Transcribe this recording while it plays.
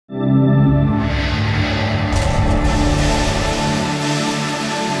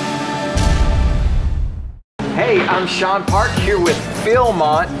I'm Sean Park here with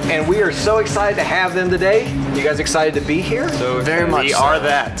Philmont, and we are so excited to have them today. You guys excited to be here? So very much. We are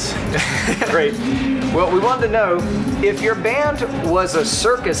that. Great. Well, we wanted to know, if your band was a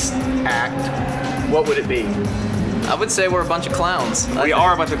circus act, what would it be? I would say we're a bunch of clowns. We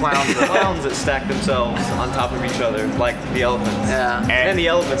are a bunch of clowns. Clowns that stack themselves on top of each other, like the elephants. Yeah. And then the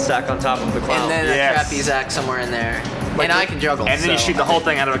elephants stack on top of the clowns. And then a Yes. trapeze act somewhere in there. And I can juggle. And then you shoot the whole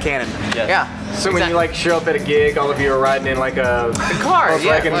thing out of a cannon. Yes. Yeah. So when you like show up at a gig, all of you are riding in like a car,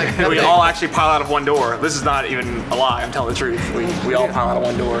 yeah, Volkswagen. like- We all actually pile out of one door. This is not even a lie, I'm telling the truth. We all pile out of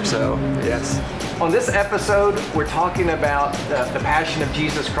one door, so yes. On this episode, we're talking about the passion of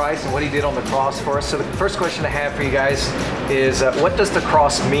Jesus Christ and what he did on the cross for us. So the first question I have for you guys is, what does the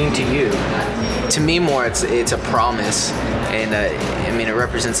cross mean to you? To me, more it's a promise, and I mean it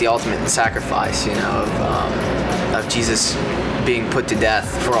represents the ultimate sacrifice, you know, of Jesus being put to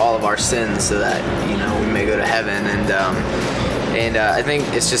death for all of our sins, so that we may go to heaven. And I think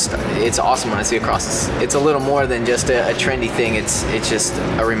it's awesome when I see a cross. It's a little more than just a trendy thing. It's just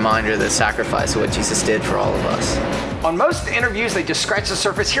a reminder of the sacrifice of what Jesus did for all of us. On most interviews, they just scratch the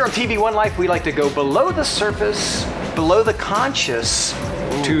surface. Here on TV One Life, we like to go below the surface, below the conscious,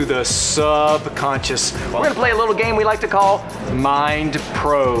 to the subconscious. We're gonna play a little game we like to call Mind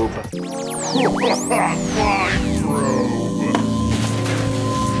Probe.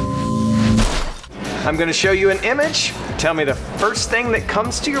 I'm gonna show you an image. Tell me the first thing that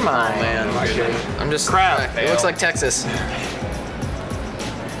comes to your mind. Oh man, I'm just Crab. It looks like Texas.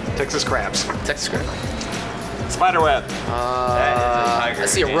 Texas crabs. Texas crab. Spiderweb. I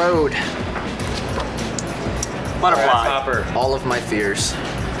see a road. Butterfly. Grasshopper. All of my fears.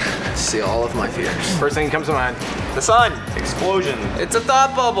 I see all of my fears. First thing that comes to mind. The sun. Explosion. It's a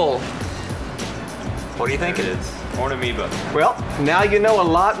thought bubble. What do you think it is? Or an amoeba. Well, now you know a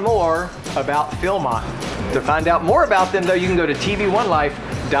lot more about Philmont. To find out more about them, though, you can go to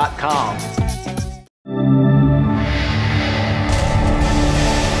tv1life.com.